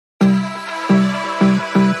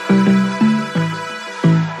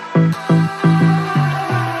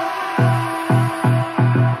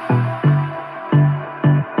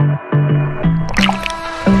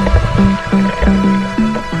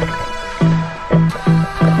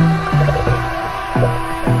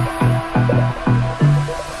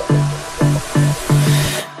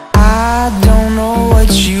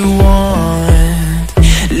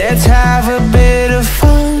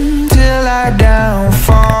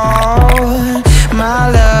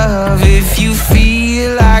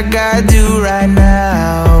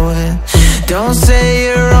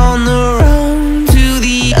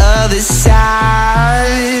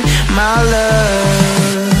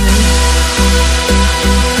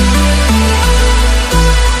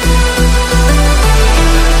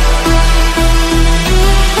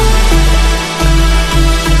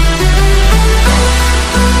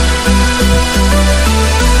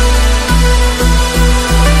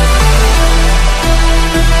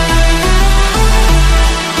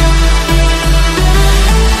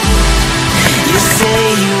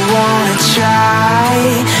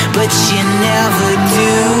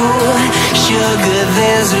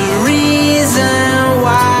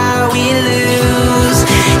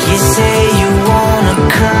You say you wanna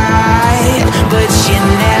cry, but you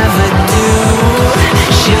never do.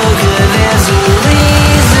 Sugar, there's a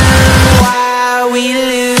reason why we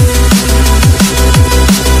lose.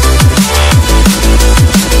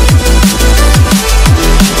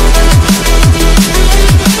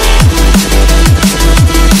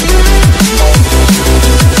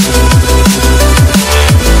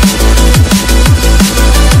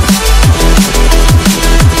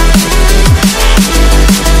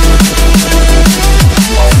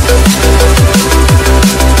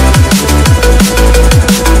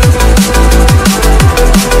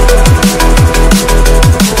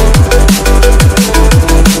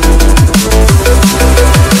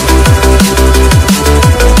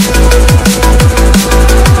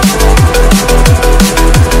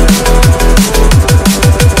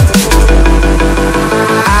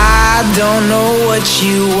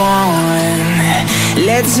 You want.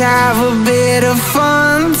 Let's have a bit of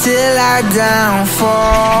fun till I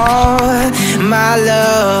downfall. My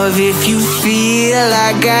love, if you feel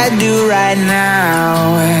like I do right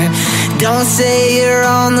now, don't say you're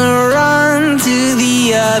on the run to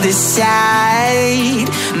the other side,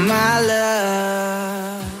 my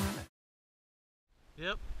love.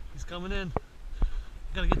 Yep, he's coming in.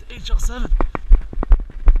 Gotta get to HL7.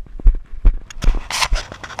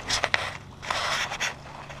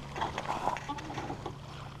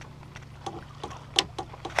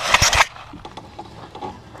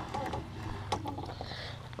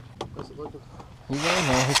 He's in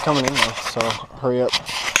there, he's coming in now, so hurry up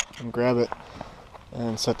and grab it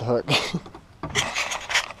and set the hook.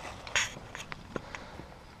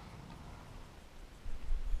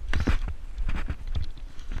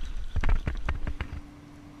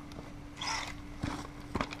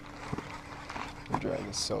 The drag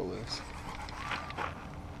is so loose.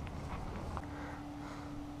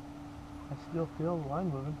 I still feel the line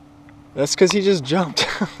moving. That's because he just jumped.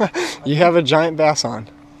 You have a giant bass on.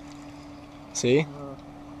 See?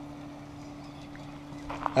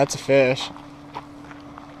 That's a fish.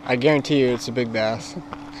 I guarantee you it's a big bass.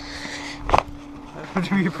 That would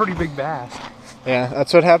be a pretty big bass. Yeah,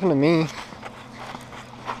 that's what happened to me.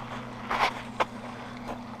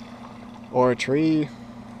 Or a tree.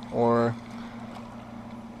 Or...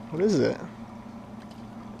 what is it?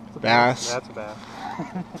 Bass. That's a bass.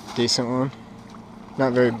 Decent one.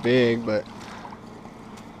 Not very big, but...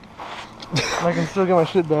 I can still get my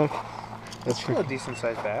shit back. That's a decent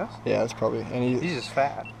sized bass. Yeah, that's probably. And he's just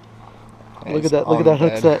fat. Yeah, look at that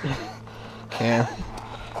hook set. Yeah.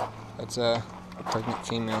 That's a pregnant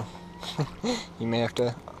female. You may have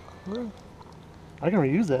to. I can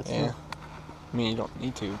reuse that. Yeah. Still. I mean, you don't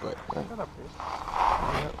need to, but. There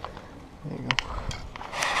you go.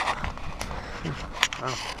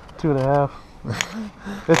 Wow.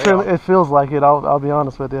 2.5. It feels like it. I'll be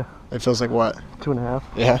honest with you. It feels like what? 2.5.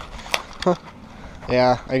 Yeah.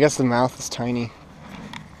 Yeah, I guess the mouth is tiny.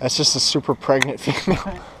 That's just a super pregnant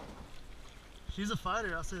female. She's a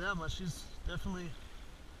fighter, I'll say that much. She's definitely...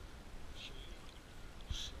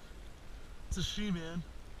 It's a she, man.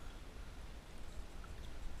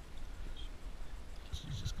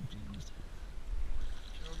 She's just confused.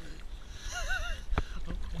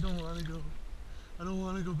 Oh, I don't want to go. I don't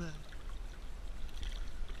want to go back.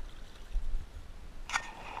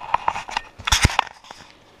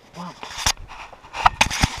 Wow.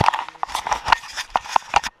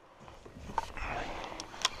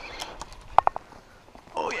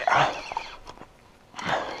 Oh yeah.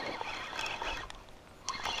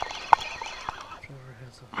 Trevor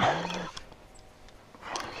has a fish.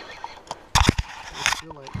 I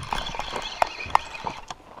feel like...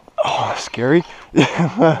 Oh, scary.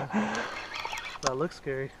 That looks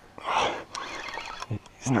scary.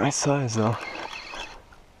 He's a nice size though.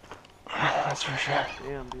 That's for sure.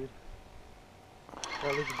 Damn, dude.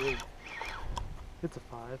 That looks big. It's a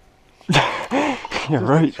 5. You're just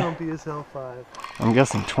right. Chumpy as hell 5. I'm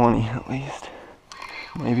guessing 20 at least.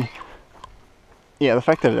 Maybe. Yeah, the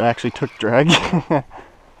fact that it actually took drag.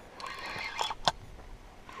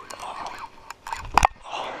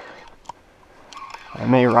 I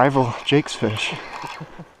may rival Jake's fish.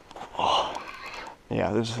 Oh.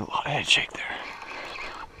 Yeah, there's a lot of head shake there.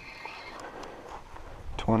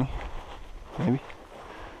 20, maybe.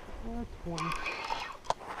 20.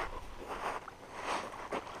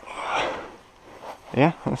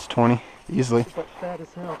 Yeah, that's 20 easily. It's like fat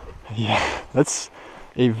as hell. Yeah, that's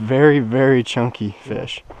a very, very chunky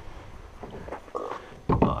fish.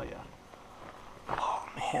 Oh yeah. Oh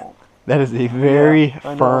man, that is a very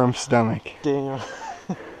firm stomach. Dang.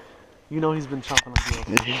 You know he's been chomping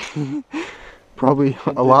on the Probably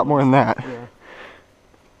a lot more than that. Yeah.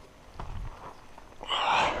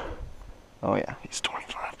 Oh yeah, he's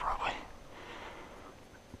 25 probably.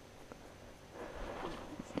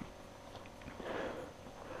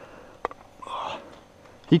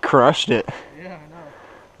 He crushed it. Yeah, I know.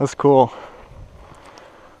 That's cool.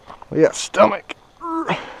 Yeah, stomach.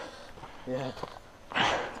 Yeah.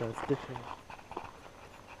 So it's different.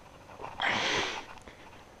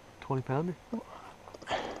 20 pounder?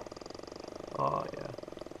 Oh yeah.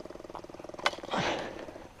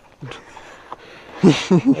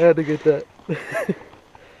 I had to get that.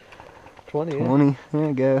 20, yeah. 20, yeah,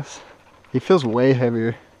 I guess. He feels way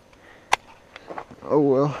heavier. Oh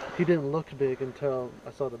well. He didn't look big until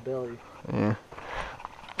I saw the belly. Yeah.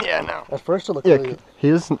 Yeah, no. At first it looked Yeah, really... he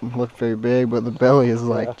doesn't look very big, but the belly is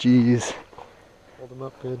like, geez. Hold him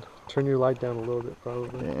up good. Turn your light down a little bit,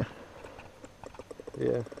 probably. Yeah.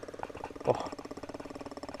 Yeah.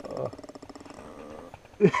 Oh.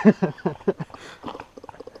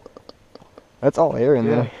 That's all air in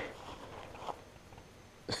there.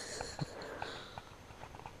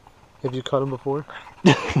 Have you caught him before?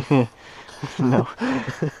 No.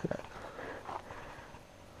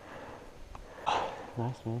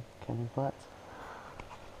 Nice, man. Canyon Flats.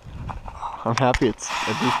 I'm happy it's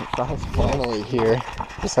a decent size finally here.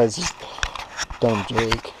 Besides just dumb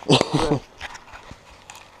Jake.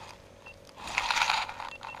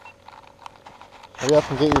 Hurry up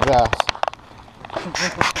and get your bass.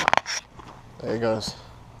 There he goes.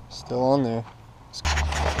 Still on there.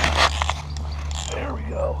 There we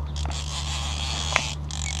go.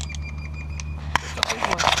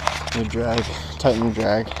 New drag. Tighten the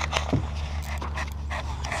drag.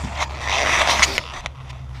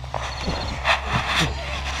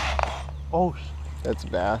 Oh, That's a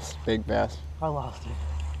bass. Big bass. I lost it.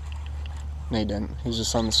 No, you didn't. He's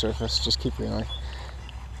just on the surface. Just keep reeling.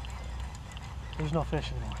 There's no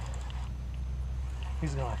fish anymore.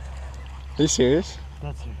 He's gone. Are you serious?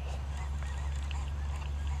 That's serious.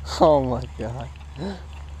 Oh my god.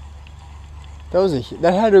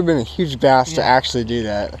 That had to have been a huge bass to actually do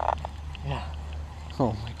that. Yeah.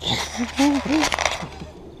 Oh my god.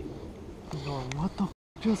 He's going, what the f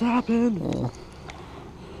just happened?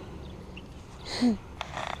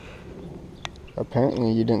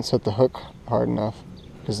 Apparently you didn't set the hook hard enough,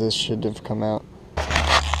 because this should have come out.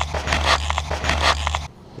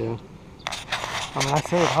 Yeah. I mean, I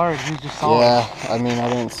said it hard. He's just solid. Yeah, I mean, I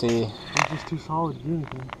didn't see. He's just too solid to do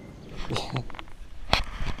anything.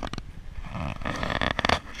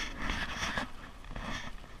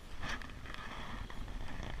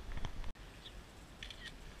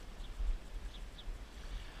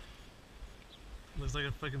 Looks like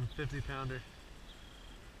a fucking 50-pounder.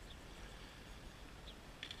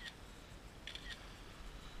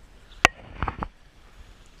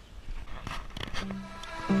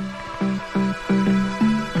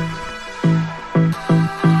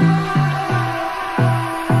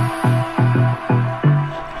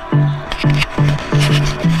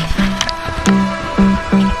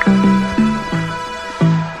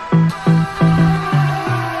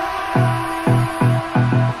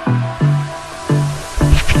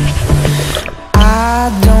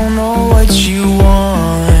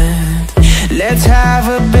 Let's have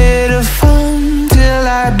a bit of fun till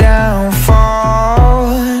I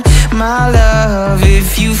downfall. My love,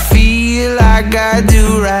 if you feel like I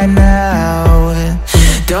do right now.